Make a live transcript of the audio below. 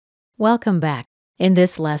Welcome back. In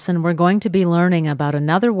this lesson, we're going to be learning about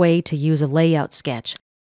another way to use a layout sketch.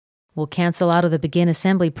 We'll cancel out of the Begin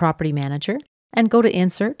Assembly Property Manager and go to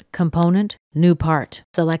Insert, Component, New Part.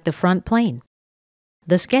 Select the front plane.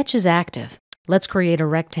 The sketch is active. Let's create a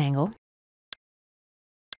rectangle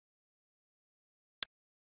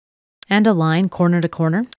and a line corner to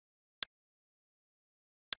corner.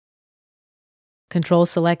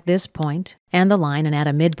 Control-select this point and the line and add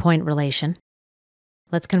a midpoint relation.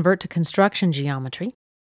 Let's convert to construction geometry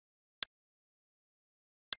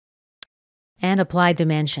and apply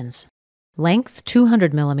dimensions. Length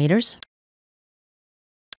 200 millimeters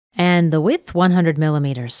and the width 100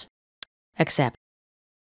 millimeters. Accept.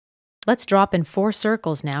 Let's drop in 4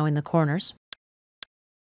 circles now in the corners.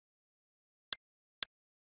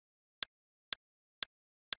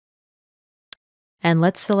 And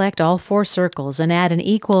let's select all 4 circles and add an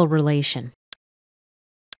equal relation.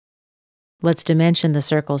 Let's dimension the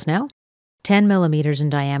circles now, 10 millimeters in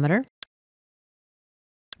diameter.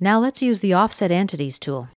 Now let's use the Offset Entities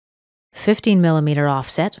tool. 15 millimeter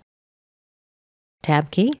offset. Tab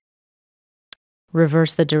key.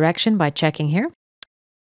 Reverse the direction by checking here.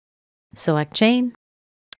 Select Chain.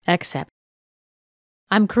 Accept.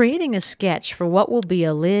 I'm creating a sketch for what will be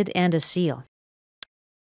a lid and a seal.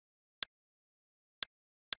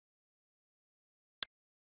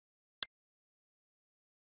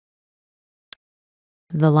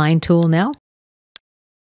 The Line tool now.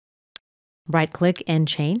 Right-click and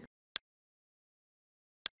chain.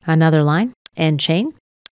 Another line and chain.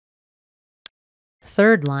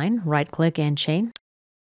 Third line, right-click and chain.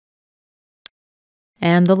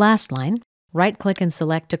 And the last line, right-click and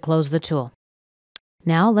select to close the tool.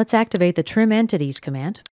 Now let's activate the Trim Entities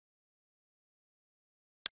command.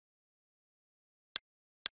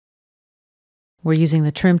 We're using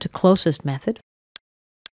the Trim to Closest method.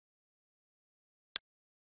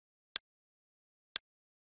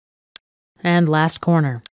 And last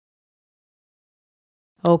corner.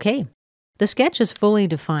 Okay, the sketch is fully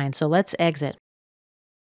defined, so let's exit.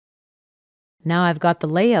 Now I've got the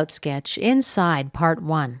layout sketch inside Part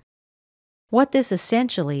 1. What this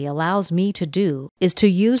essentially allows me to do is to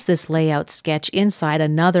use this layout sketch inside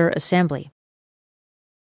another assembly.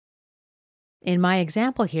 In my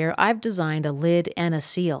example here, I've designed a lid and a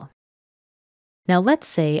seal. Now let's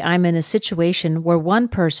say I'm in a situation where one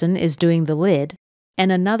person is doing the lid and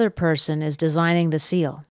another person is designing the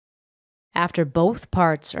seal. After both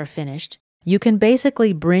parts are finished, you can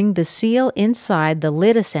basically bring the seal inside the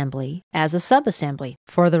lid assembly as a subassembly.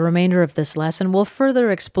 For the remainder of this lesson, we'll further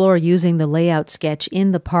explore using the layout sketch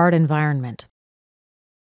in the part environment.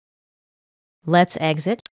 Let's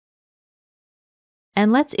exit.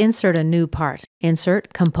 And let's insert a new part.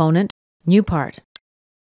 Insert, Component, New Part.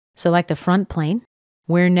 Select the front plane.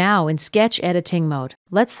 We're now in sketch editing mode.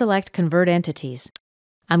 Let's select Convert Entities.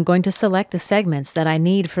 I'm going to select the segments that I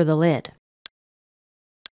need for the lid.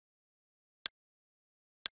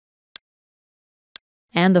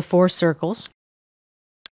 And the 4 circles.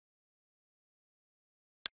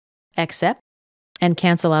 Accept and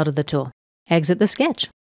cancel out of the tool. Exit the sketch.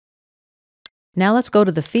 Now let's go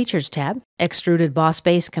to the Features tab, Extruded Boss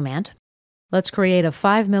Base command. Let's create a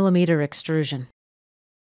 5 millimeter extrusion.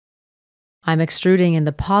 I'm extruding in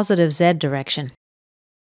the positive Z direction.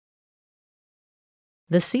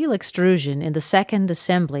 The seal extrusion in the second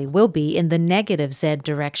assembly will be in the negative Z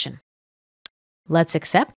direction. Let's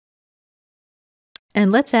accept.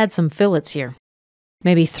 And let's add some fillets here.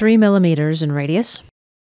 Maybe 3 millimeters in radius.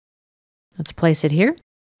 Let's place it here.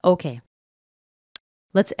 Okay.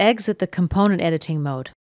 Let's exit the component editing mode.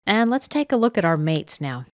 And let's take a look at our mates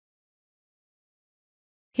now.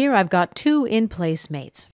 Here I've got 2 in-place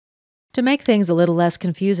mates. To make things a little less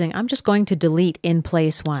confusing, I'm just going to delete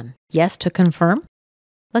in-place 1. Yes to confirm.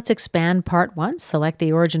 Let's expand Part 1, select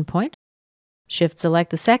the origin point.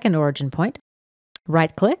 Shift-select the second origin point.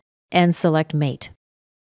 Right-click and select Mate.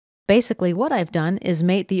 Basically, what I've done is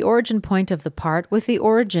mate the origin point of the part with the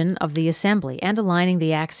origin of the assembly and aligning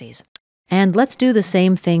the axes. And let's do the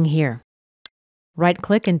same thing here.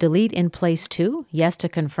 Right-click and delete in place 2, yes to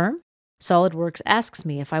confirm. SolidWorks asks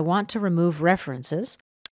me if I want to remove references.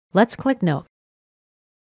 Let's click No.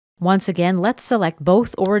 Once again, let's select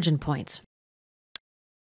both origin points.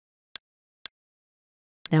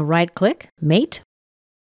 Now right-click, Mate.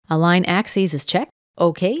 Align axes is checked.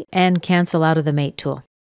 OK, and cancel out of the Mate tool.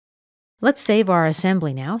 Let's save our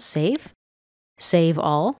assembly now. Save. Save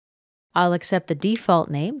all. I'll accept the default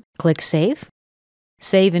name. Click Save.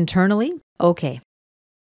 Save internally. OK.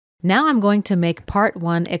 Now I'm going to make Part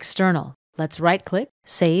 1 external. Let's right-click,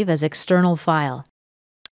 Save as External File.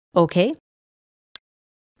 OK.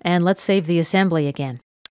 And let's save the assembly again.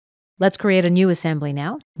 Let's create a new assembly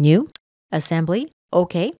now. New, Assembly,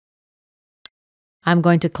 OK. I'm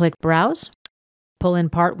going to click Browse, pull in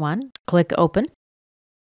Part 1, click Open,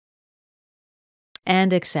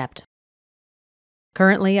 and Accept.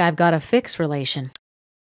 Currently, I've got a fix relation.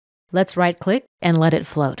 Let's right-click and let it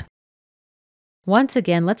float. Once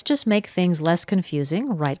again, let's just make things less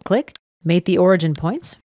confusing. Right-click, mate the origin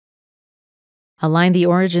points, align the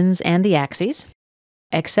origins and the axes,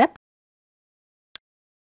 accept,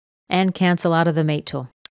 and cancel out of the mate tool.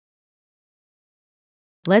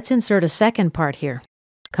 Let's insert a second part here.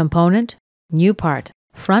 Component, New Part,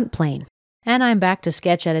 Front Plane, and I'm back to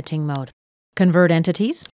sketch editing mode. Convert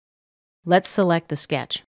entities. Let's select the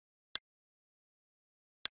sketch.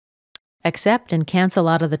 Accept and cancel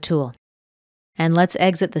out of the tool. And let's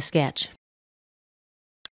exit the sketch.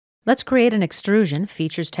 Let's create an extrusion.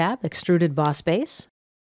 Features tab, Extruded Boss Base.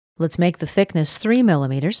 Let's make the thickness 3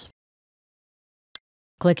 mm.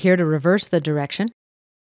 Click here to reverse the direction.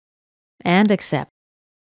 And accept.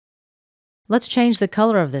 Let's change the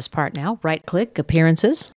color of this part now. Right-click,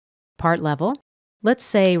 Appearances, Part Level. Let's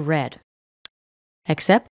say red.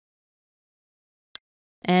 Accept.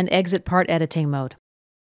 And exit part editing mode.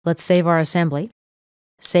 Let's save our assembly.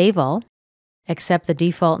 Save all. Accept the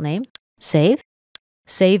default name. Save.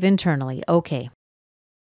 Save internally. OK.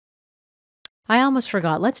 I almost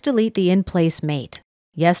forgot. Let's delete the in-place mate.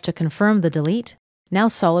 Yes to confirm the delete. Now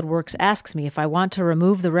SolidWorks asks me if I want to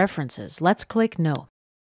remove the references. Let's click No.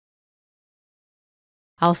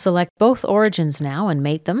 I'll select both origins now and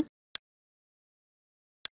mate them.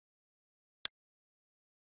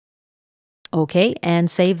 OK, and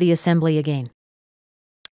save the assembly again.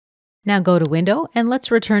 Now go to Window and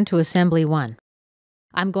let's return to Assembly 1.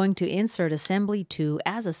 I'm going to insert Assembly 2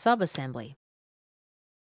 as a subassembly.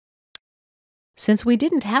 Since we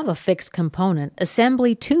didn't have a fixed component,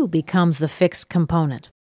 Assembly 2 becomes the fixed component.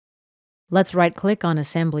 Let's right-click on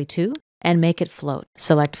Assembly 2 and make it float.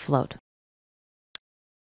 Select Float.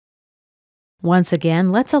 Once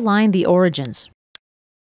again, let's align the origins.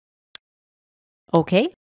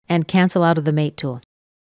 OK, and cancel out of the mate tool.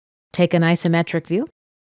 Take an isometric view.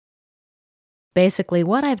 Basically,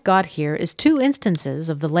 what I've got here is 2 instances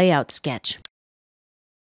of the layout sketch.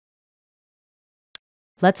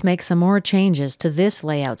 Let's make some more changes to this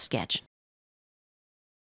layout sketch.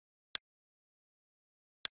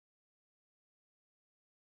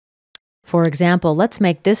 For example, let's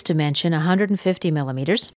make this dimension 150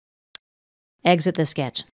 mm. Exit the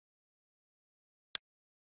sketch.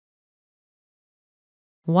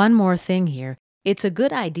 One more thing here. It's a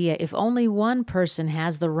good idea if only one person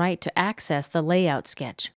has the right to access the layout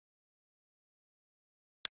sketch.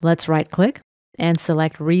 Let's right-click and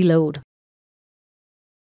select Reload.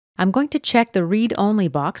 I'm going to check the Read Only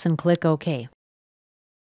box and click OK.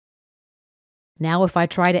 Now if I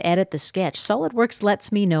try to edit the sketch, SolidWorks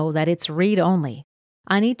lets me know that it's Read Only.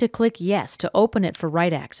 I need to click Yes to open it for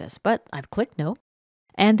write access, but I've clicked No.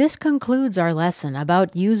 And this concludes our lesson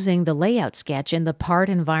about using the layout sketch in the part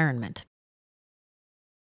environment.